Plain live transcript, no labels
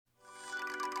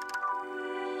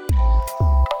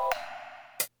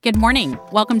Good morning.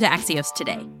 Welcome to Axios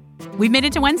Today. We've made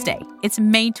it to Wednesday. It's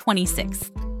May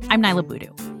 26th. I'm Naila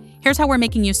Boodoo. Here's how we're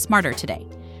making you smarter today.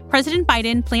 President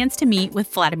Biden plans to meet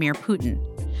with Vladimir Putin.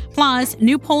 Plus,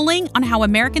 new polling on how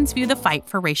Americans view the fight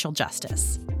for racial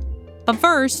justice. But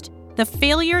first, the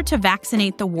failure to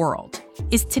vaccinate the world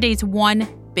is today's one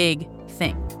big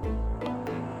thing.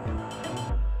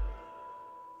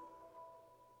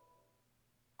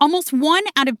 Almost 1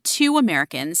 out of 2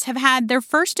 Americans have had their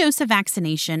first dose of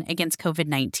vaccination against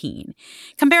COVID-19.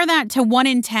 Compare that to 1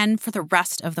 in 10 for the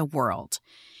rest of the world.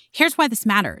 Here's why this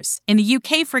matters. In the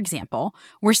UK, for example,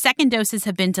 where second doses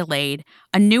have been delayed,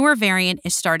 a newer variant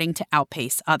is starting to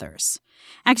outpace others.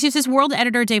 Axios' world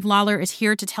editor Dave Lawler is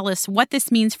here to tell us what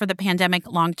this means for the pandemic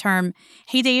long term.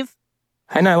 Hey, Dave.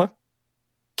 Hi, Naila.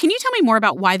 Can you tell me more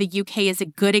about why the UK is a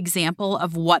good example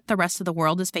of what the rest of the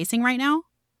world is facing right now?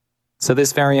 So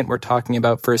this variant we're talking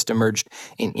about first emerged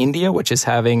in India, which is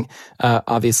having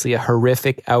obviously a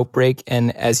horrific outbreak.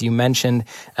 And as you mentioned,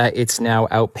 it's now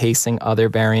outpacing other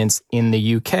variants in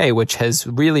the UK, which has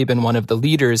really been one of the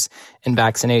leaders in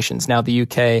vaccinations. Now, the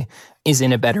UK is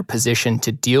in a better position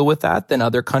to deal with that than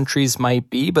other countries might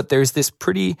be. But there's this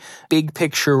pretty big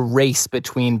picture race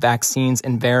between vaccines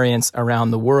and variants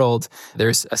around the world.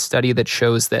 There's a study that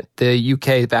shows that the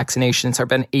UK vaccinations have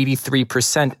been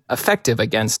 83% effective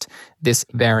against this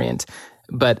variant.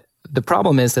 But the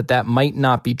problem is that might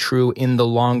not be true in the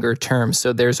longer term.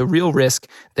 So there's a real risk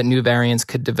that new variants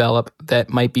could develop that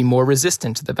might be more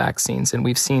resistant to the vaccines. And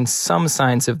we've seen some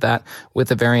signs of that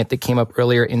with a variant that came up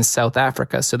earlier in South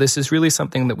Africa. So this is really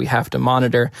something that we have to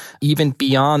monitor, even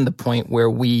beyond the point where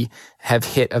we have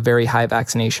hit a very high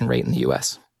vaccination rate in the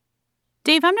U.S.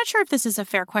 Dave, I'm not sure if this is a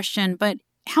fair question, but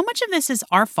how much of this is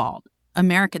our fault,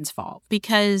 Americans' fault,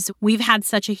 because we've had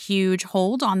such a huge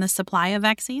hold on the supply of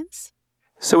vaccines?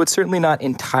 So it's certainly not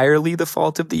entirely the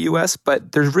fault of the U.S.,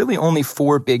 but there's really only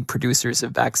 4 big producers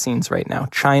of vaccines right now: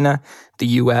 China, the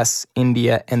U.S.,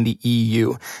 India, and the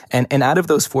EU. And out of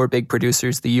those 4 big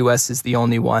producers, the U.S. is the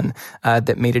only one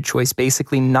that made a choice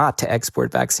basically not to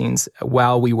export vaccines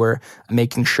while we were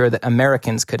making sure that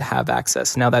Americans could have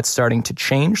access. Now that's starting to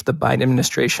change. The Biden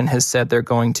administration has said they're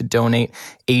going to donate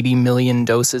 80 million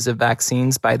doses of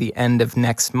vaccines by the end of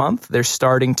next month. They're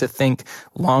starting to think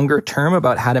longer term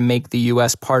about how to make the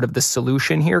U.S. part of the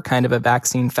solution here, kind of a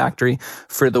vaccine factory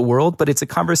for the world. But it's a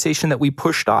conversation that we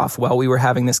pushed off while we were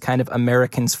having this kind of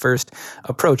Americans first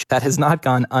approach that has not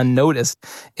gone unnoticed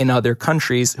in other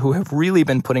countries who have really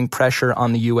been putting pressure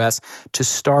on the U.S. to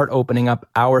start opening up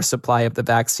our supply of the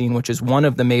vaccine, which is one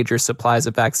of the major supplies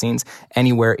of vaccines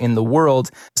anywhere in the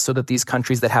world, so that these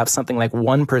countries that have something like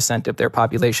 1% of their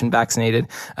population vaccinated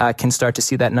can start to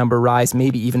see that number rise,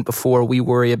 maybe even before we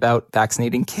worry about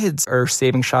vaccinating kids or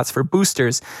saving shots for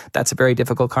boosters. That's a very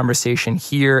difficult conversation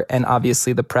here. And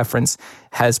obviously the preference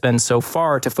has been so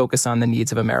far to focus on the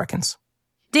needs of Americans.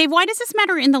 Dave, why does this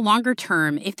matter in the longer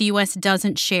term if the U.S.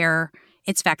 doesn't share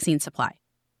its vaccine supply?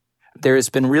 There has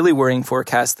been really worrying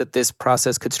forecasts that this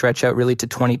process could stretch out really to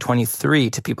 2023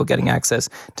 to people getting access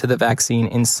to the vaccine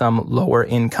in some lower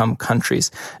income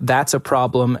countries. That's a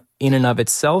problem in and of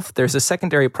itself. There's a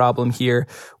secondary problem here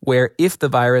where if the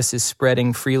virus is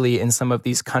spreading freely in some of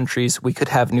these countries, we could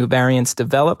have new variants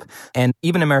develop, and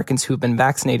even Americans who've been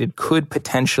vaccinated could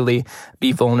potentially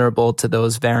be vulnerable to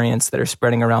those variants that are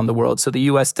spreading around the world. So the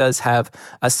U.S. does have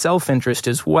a self-interest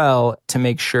as well to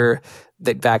make sure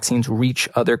that vaccines reach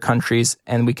other countries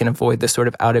and we can avoid the sort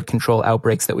of out-of-control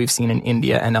outbreaks that we've seen in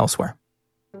India and elsewhere.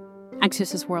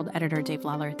 Axios' world editor, Dave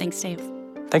Lawler. Thanks, Dave.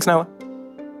 Thanks, Noah.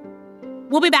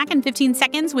 We'll be back in 15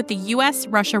 seconds with the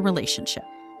U.S.-Russia relationship.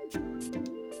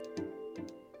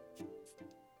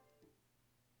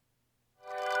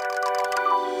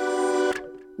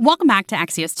 Welcome back to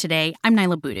Axios Today. I'm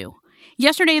Naila Boodoo.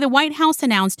 Yesterday, the White House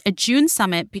announced a June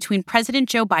summit between President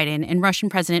Joe Biden and Russian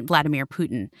President Vladimir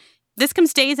Putin. This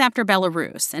comes days after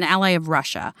Belarus, an ally of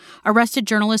Russia, arrested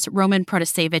journalist Roman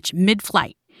Protasevich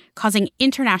mid-flight, causing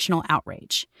international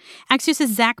outrage. Axios'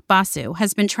 Zach Basu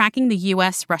has been tracking the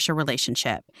U.S.-Russia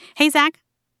relationship. Hey, Zach.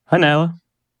 Hi, Naila.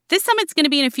 This summit's going to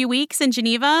be in a few weeks in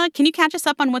Geneva. Can you catch us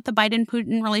up on what the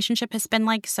Biden-Putin relationship has been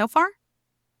like so far?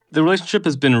 The relationship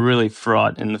has been really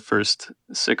fraught in the first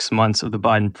 6 months of the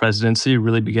Biden presidency,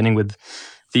 really beginning with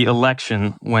the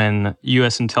election when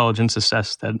U.S. intelligence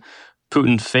assessed that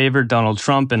Putin favored Donald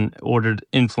Trump and ordered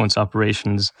influence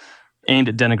operations aimed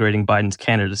at denigrating Biden's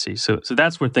candidacy. So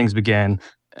that's where things began.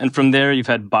 And from there, you've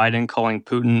had Biden calling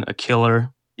Putin a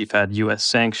killer. You've had U.S.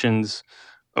 sanctions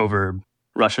over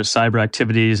Russia's cyber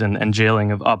activities and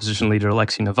jailing of opposition leader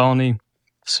Alexei Navalny.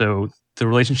 So the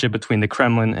relationship between the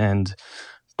Kremlin and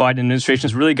Biden administration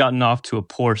has really gotten off to a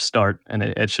poor start, and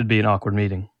it should be an awkward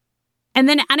meeting. And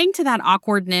then adding to that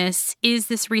awkwardness is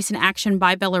this recent action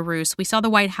by Belarus. We saw the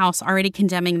White House already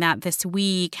condemning that this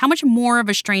week. How much more of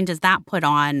a strain does that put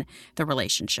on the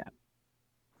relationship?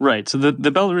 Right. So the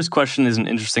Belarus question is an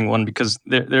interesting one because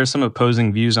there are some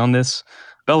opposing views on this.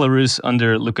 Belarus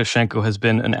under Lukashenko has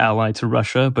been an ally to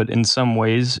Russia, but in some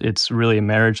ways it's really a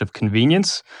marriage of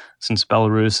convenience, since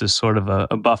Belarus is sort of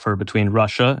a buffer between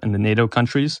Russia and the NATO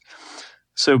countries.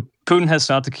 So Putin has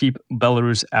sought to keep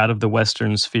Belarus out of the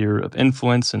Western sphere of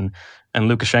influence, and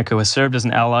Lukashenko has served as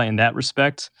an ally in that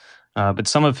respect. But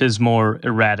some of his more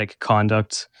erratic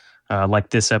conduct,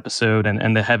 like this episode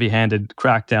and the heavy-handed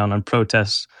crackdown on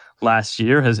protests last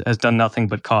year, has done nothing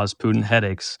but cause Putin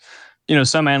headaches.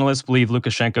 Some analysts believe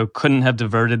Lukashenko couldn't have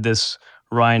diverted this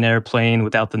Ryanair plane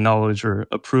without the knowledge or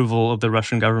approval of the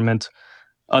Russian government.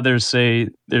 Others say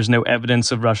there's no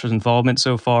evidence of Russia's involvement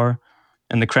so far,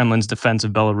 and the Kremlin's defense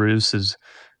of Belarus is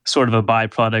sort of a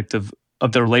byproduct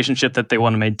of the relationship that they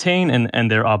want to maintain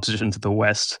and their opposition to the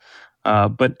West.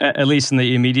 But at least in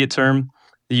the immediate term,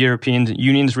 the European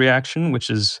Union's reaction, which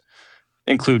has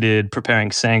included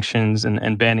preparing sanctions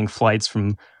and banning flights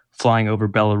from flying over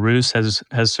Belarus,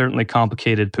 has certainly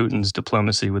complicated Putin's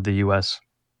diplomacy with the U.S.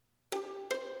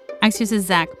 Axios'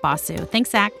 Zach Basu.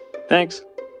 Thanks, Zach. Thanks.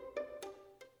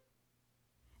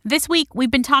 This week,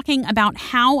 we've been talking about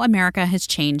how America has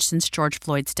changed since George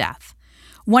Floyd's death.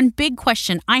 One big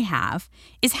question I have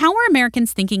is, how are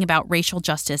Americans thinking about racial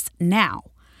justice now?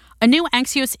 A new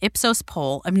Axios Ipsos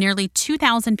poll of nearly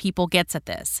 2,000 people gets at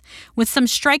this, with some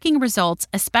striking results,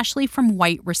 especially from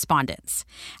white respondents.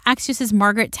 Axios'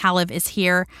 Margaret Talev is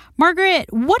here. Margaret,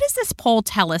 what does this poll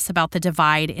tell us about the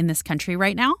divide in this country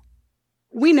right now?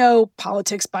 We know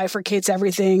politics bifurcates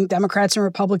everything. Democrats and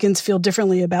Republicans feel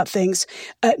differently about things.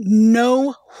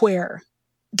 Nowhere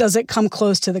does it come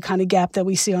close to the kind of gap that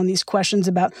we see on these questions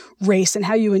about race and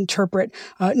how you interpret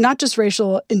not just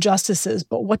racial injustices,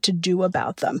 but what to do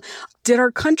about them. Did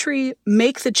our country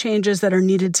make the changes that are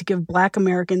needed to give Black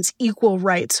Americans equal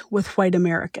rights with white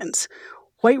Americans?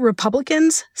 White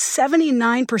Republicans,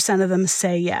 79% of them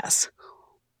say yes.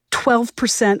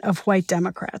 12% of white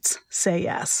Democrats say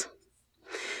yes.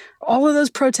 All of those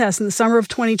protests in the summer of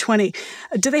 2020,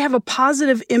 do they have a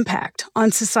positive impact on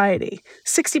society?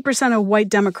 60% of white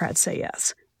Democrats say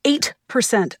yes.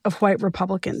 8% of white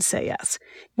Republicans say yes.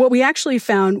 What we actually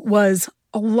found was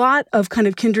a lot of kind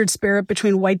of kindred spirit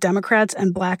between white Democrats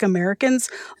and Black Americans.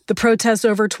 The protests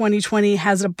over 2020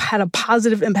 had a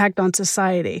positive impact on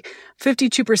society.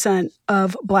 52%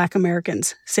 of Black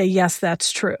Americans say, yes,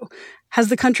 that's true. Has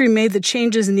the country made the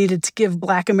changes needed to give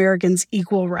Black Americans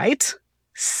equal rights?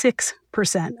 6%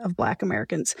 of Black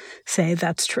Americans say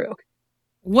that's true.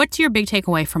 What's your big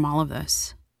takeaway from all of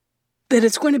this? That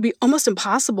it's going to be almost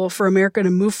impossible for America to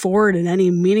move forward in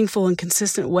any meaningful and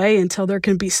consistent way until there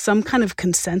can be some kind of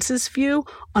consensus view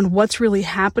on what's really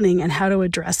happening and how to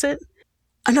address it.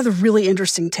 Another really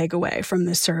interesting takeaway from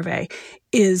this survey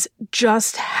is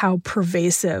just how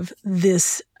pervasive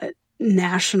this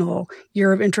national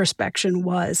year of introspection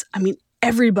was. I mean,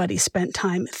 everybody spent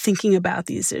time thinking about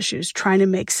these issues, trying to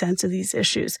make sense of these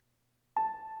issues.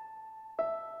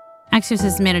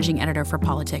 Axios' managing editor for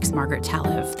politics, Margaret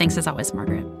Talev. Thanks as always,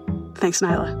 Margaret. Thanks,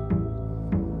 Nyla.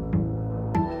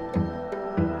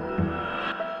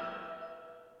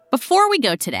 Before we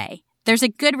go today, there's a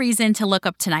good reason to look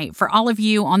up tonight for all of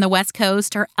you on the West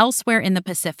Coast or elsewhere in the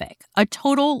Pacific, a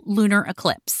total lunar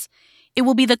eclipse. It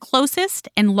will be the closest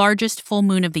and largest full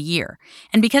moon of the year,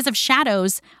 and because of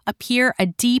shadows, appear a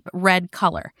deep red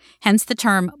color, hence the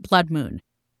term blood moon.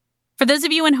 For those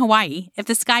of you in Hawaii, if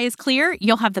the sky is clear,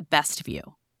 you'll have the best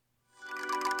view.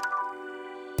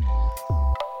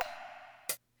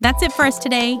 That's it for us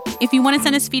today. If you want to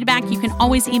send us feedback, you can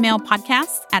always email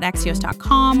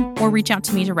podcasts@axios.com or reach out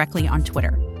to me directly on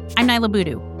Twitter. I'm Nyla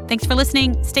Boodoo. Thanks for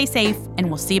listening, stay safe, and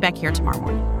we'll see you back here tomorrow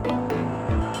morning.